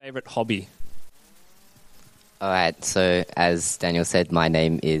Favorite hobby? All right, so as Daniel said, my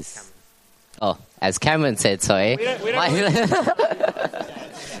name is... as Cameron said, sorry.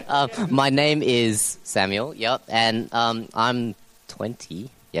 My name is Samuel, yep, and I'm 20.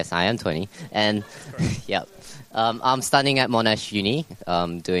 Yes, I am 20, and yep. I'm studying at Monash Uni,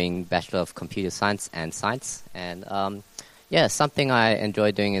 doing Bachelor of Computer Science and Science, and something I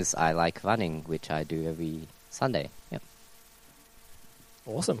enjoy doing is I like running, which I do every Sunday, yep.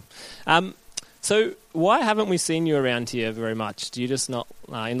 Awesome. So why haven't we seen you around here very much? Do you just not,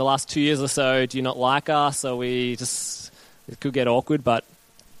 in the last 2 years or so, do you not like us, or it could get awkward, but...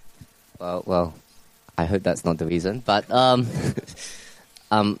 Well, I hope that's not the reason, but for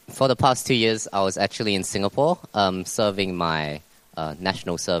the past 2 years, I was actually in Singapore, serving my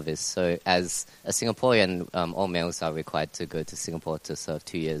national service. So as a Singaporean, all males are required to go to Singapore to serve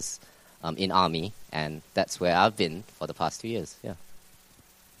 2 years in army, and that's where I've been for the past 2 years, yeah.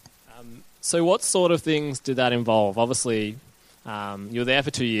 So what sort of things did that involve? Obviously, you were there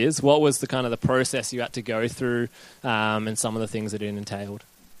for 2 years. What was the kind of the process you had to go through, and some of the things that it entailed?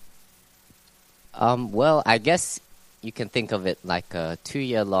 Well, I guess you can think of it like a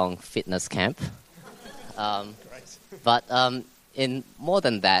 2-year-long fitness camp. But in more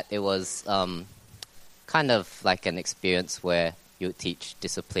than that, it was kind of like an experience where you would teach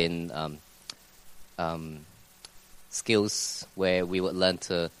discipline, skills where we would learn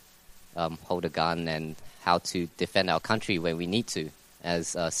to hold a gun and how to defend our country when we need to.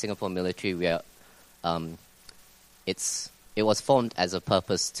 As Singapore military, it was formed as a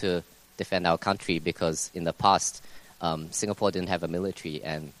purpose to defend our country because in the past, Singapore didn't have a military,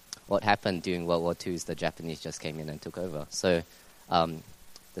 and what happened during World War II is the Japanese just came in and took over. So the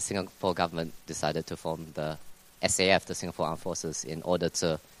Singapore government decided to form the SAF, the Singapore Armed Forces, in order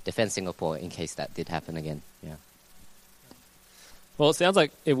to defend Singapore in case that did happen again. Yeah. Well, it sounds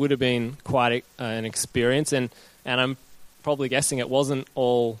like it would have been quite an experience, and I'm probably guessing it wasn't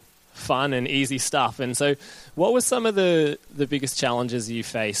all fun and easy stuff. And so what were some of the biggest challenges you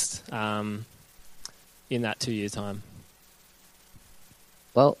faced in that 2 year time?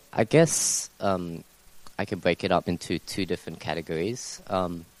 Well, I guess I can break it up into two different categories.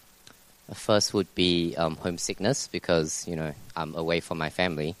 The first would be homesickness because, I'm away from my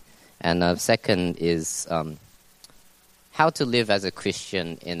family. And the second is how to live as a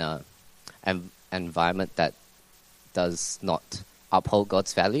Christian in an environment that does not uphold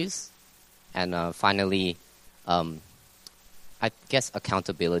God's values. And finally, I guess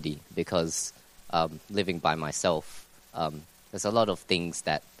accountability, because living by myself, there's a lot of things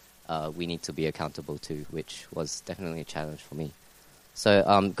that we need to be accountable to, which was definitely a challenge for me.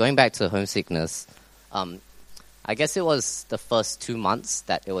 So going back to homesickness, I guess it was the first 2 months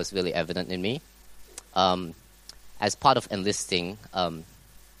that it was really evident in me. As part of enlisting,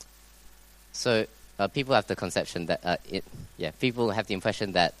 people have the conception that people have the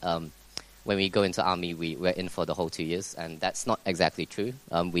impression that when we go into army, we're in for the whole 2 years, and that's not exactly true.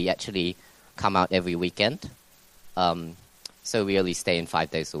 We actually come out every weekend, so we only stay in 5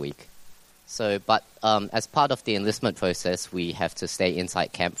 days a week. But as part of the enlistment process, we have to stay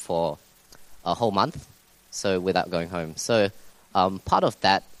inside camp for a whole month, so without going home. So part of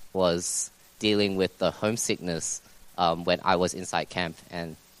that was dealing with the homesickness when I was inside camp.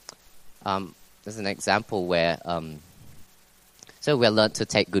 And there's an example where we learned to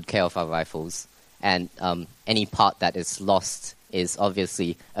take good care of our rifles, and any part that is lost is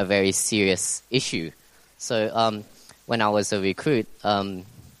obviously a very serious issue. So when I was a recruit,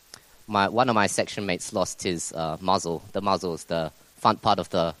 one of my section mates lost his muzzle. The muzzle is the front part of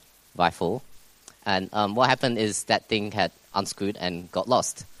the rifle. And what happened is that thing had unscrewed and got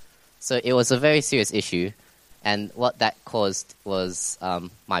lost. So it was a very serious issue. And what that caused was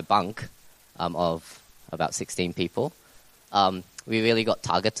my bunk of about 16 people. We really got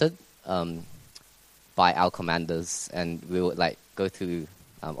targeted by our commanders, and we would go through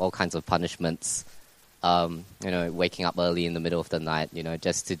all kinds of punishments. Waking up early in the middle of the night,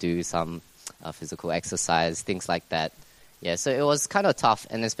 just to do some physical exercise, things like that. Yeah, so it was kind of tough,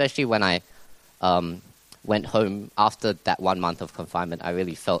 and especially when I went home after that 1 month of confinement, I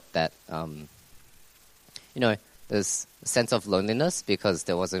really felt that, there's a sense of loneliness because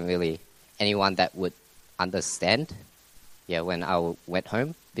there wasn't really anyone that would understand, when I went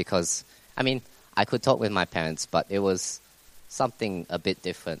home. Because, I could talk with my parents, but it was something a bit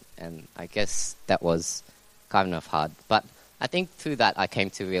different, and I guess that was kind of hard. But I think through that I came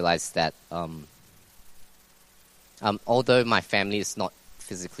to realize that although my family is not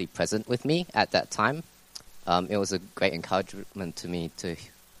physically present with me at that time, it was a great encouragement to me to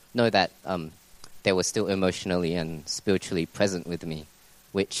know that they were still emotionally and spiritually present with me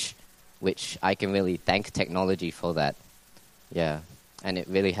which I can really thank technology for that. Yeah, and it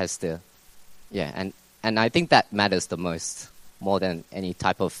really has and I think that matters the most, more than any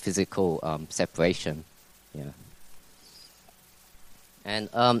type of physical separation. Yeah.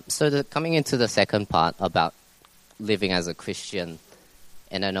 And so coming into the second part about living as a Christian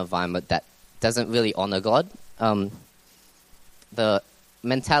in an environment that doesn't really honor God, the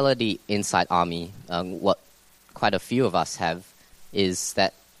mentality inside Army, what quite a few of us have, is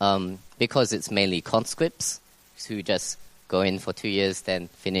that because it's mainly conscripts who just go in for 2 years, then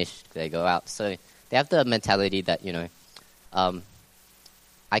finish, they go out. So they have the mentality that,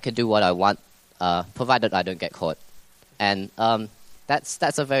 I can do what I want, provided I don't get caught. And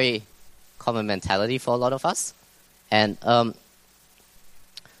that's a very common mentality for a lot of us. And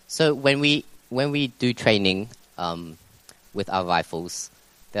so when we do training with our rifles,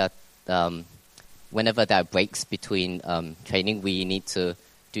 whenever there are breaks between training, we need to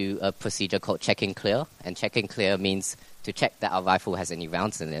do a procedure called check and clear. And check and clear means to check that our rifle has any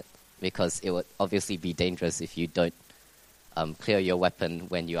rounds in it, because it would obviously be dangerous if you don't clear your weapon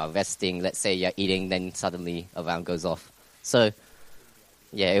when you are resting. Let's say you're eating, then suddenly a round goes off. So,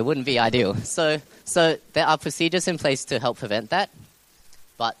 yeah, it wouldn't be ideal. So there are procedures in place to help prevent that.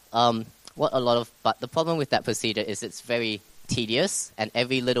 But but the problem with that procedure is it's very tedious, and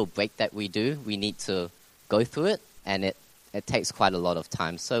every little break that we do, we need to go through it, and it takes quite a lot of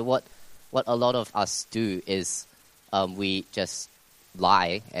time. So what a lot of us do is we just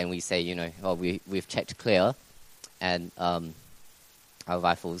lie and we say, we've checked clear and our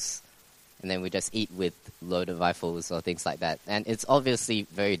rifles, and then we just eat with loaded rifles or things like that. And it's obviously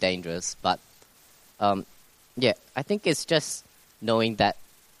very dangerous, but I think it's just knowing that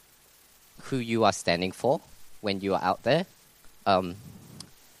who you are standing for when you are out there. And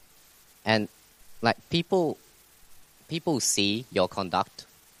like people see your conduct,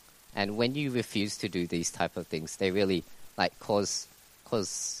 and when you refuse to do these type of things, they really cause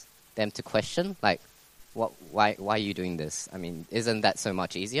them to question, why are you doing this? I mean, isn't that so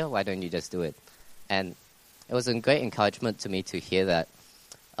much easier? Why don't you just do it? And it was a great encouragement to me to hear that.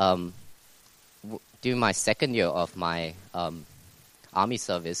 During my second year of my Army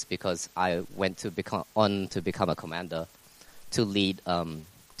service, because I went to become a commander, to lead,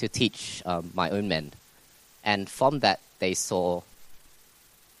 to teach my own men. And from that, they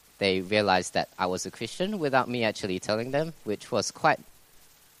realized that I was a Christian without me actually telling them, which was quite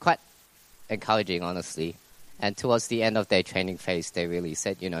encouraging, honestly. And towards the end of their training phase, they really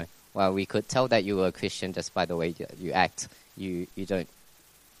said, well, we could tell that you were a Christian just by the way you act. You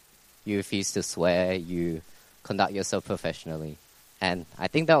refuse to swear, you conduct yourself professionally. And I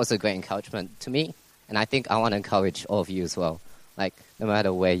think that was a great encouragement to me. And I think I want to encourage all of you as well. No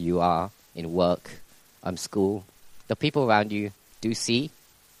matter where you are, in work, school, the people around you do see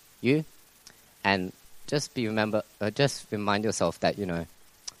you. And just remind yourself that,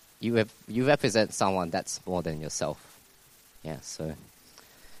 you represent someone that's more than yourself. Yeah, so,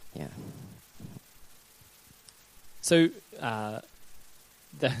 yeah. So,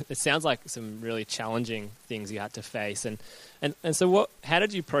 it sounds like some really challenging things you had to face. And so how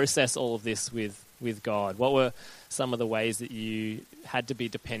did you process all of this with God? What were some of the ways that you had to be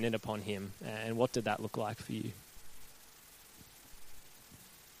dependent upon Him, and what did that look like for you?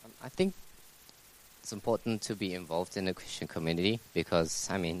 I think it's important to be involved in the Christian community because,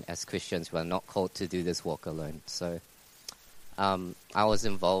 as Christians, we're not called to do this walk alone. So I was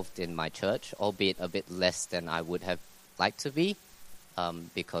involved in my church, albeit a bit less than I would have liked to be,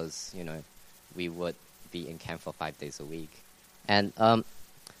 because, we would be in camp for 5 days a week. And I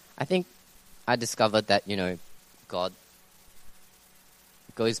think I discovered that, God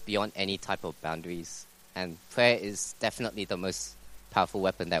goes beyond any type of boundaries. And prayer is definitely the most powerful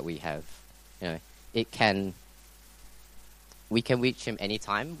weapon that we have. We can reach Him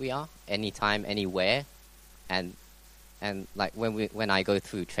anytime we are, anytime, anywhere. And when I go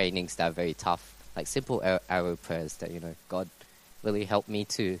through trainings that are very tough, simple arrow prayers that, God, really help me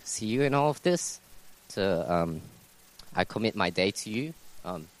to see you in all of this. I commit my day to you.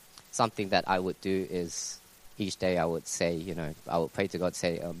 Something that I would do is each day I would say, I would pray to God,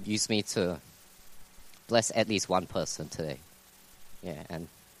 say, use me to bless at least one person today. Yeah, and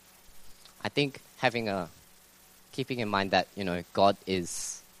I think keeping in mind that, God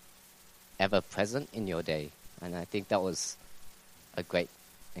is ever present in your day. And I think that was a great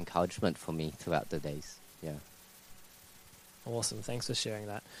encouragement for me throughout the days. Yeah. Awesome. Thanks for sharing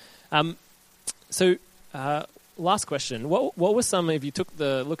that. Last question. What were some, if you took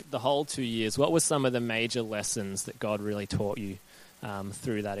the look at the whole 2 years, what were some of the major lessons that God really taught you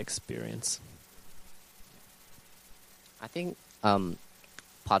through that experience? I think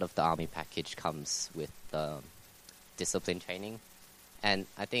part of the army package comes with discipline training. And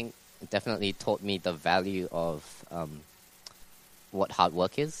I think it definitely taught me the value of what hard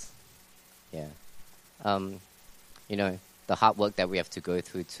work is. Yeah. The hard work that we have to go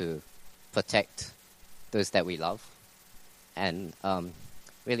through to protect those that we love. And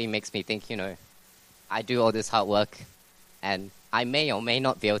really makes me think, I do all this hard work and I may or may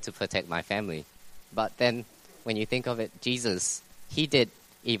not be able to protect my family. But then when you think of it, Jesus, he did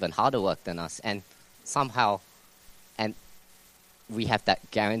even harder work than us. And somehow, and we have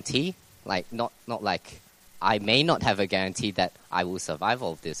that guarantee, like not like I may not have a guarantee that I will survive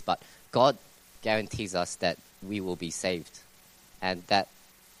all of this, but God guarantees us that we will be saved. And that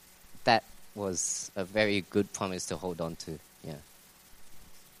was a very good promise to hold on to. Yeah.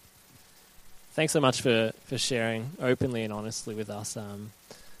 Thanks so much for sharing openly and honestly with us.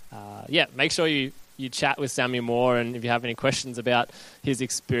 Make sure you chat with Samuel more, and if you have any questions about his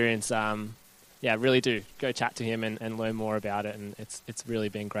experience, really do go chat to him and learn more about it. And it's really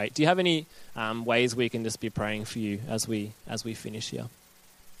been great. Do you have any ways we can just be praying for you as we finish here?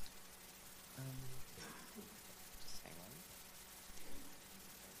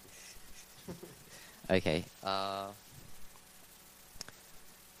 Okay. I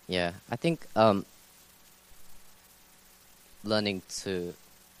think in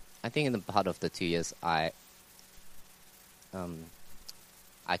the part of the 2 years, I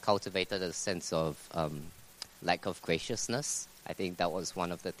cultivated a sense of lack of graciousness. I think that was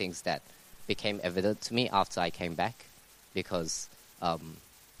one of the things that became evident to me after I came back, because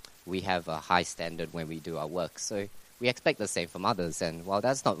we have a high standard when we do our work. So we expect the same from others, and while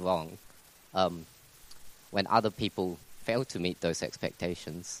that's not wrong, when other people fail to meet those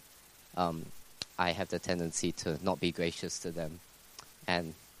expectations, I have the tendency to not be gracious to them.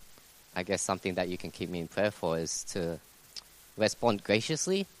 And I guess something that you can keep me in prayer for is to respond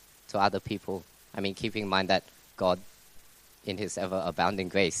graciously to other people. I mean, keeping in mind that God, in his ever-abounding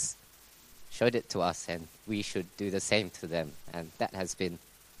grace, showed it to us, and we should do the same to them. And that has been,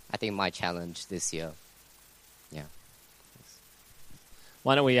 I think, my challenge this year. Yeah.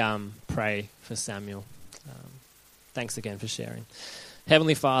 Why don't we pray for Samuel? Thanks again for sharing.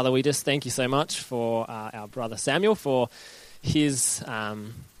 Heavenly Father, we just thank you so much for our brother Samuel, for his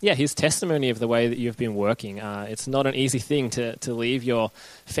testimony of the way that you've been working. It's not an easy thing to leave your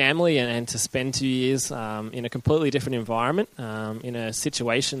family and to spend 2 years in a completely different environment, in a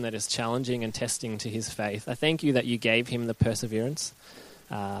situation that is challenging and testing to his faith. I thank you that you gave him the perseverance.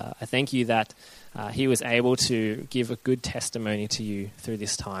 I thank you that he was able to give a good testimony to you through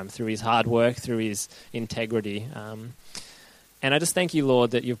this time, through his hard work, through his integrity. And I just thank you,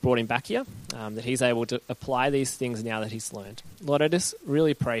 Lord, that you've brought him back here, that he's able to apply these things now that he's learned. Lord, I just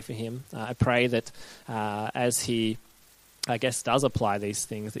really pray for him. I pray that as he, does apply these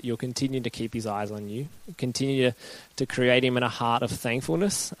things, that you'll continue to keep his eyes on you, continue to create him in a heart of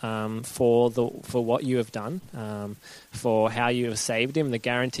thankfulness for what you have done, for how you have saved him, the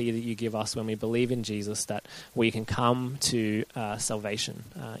guarantee that you give us when we believe in Jesus, that we can come to salvation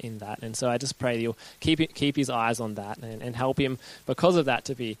in that. And so I just pray that you'll keep his eyes on that and help him, because of that,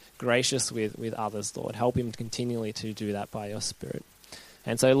 to be gracious with others, Lord. Help him continually to do that by your Spirit.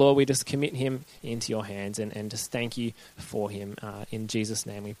 And so, Lord, we just commit him into your hands and just thank you for him. In Jesus'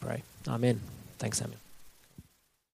 name we pray. Amen. Thanks, Samuel.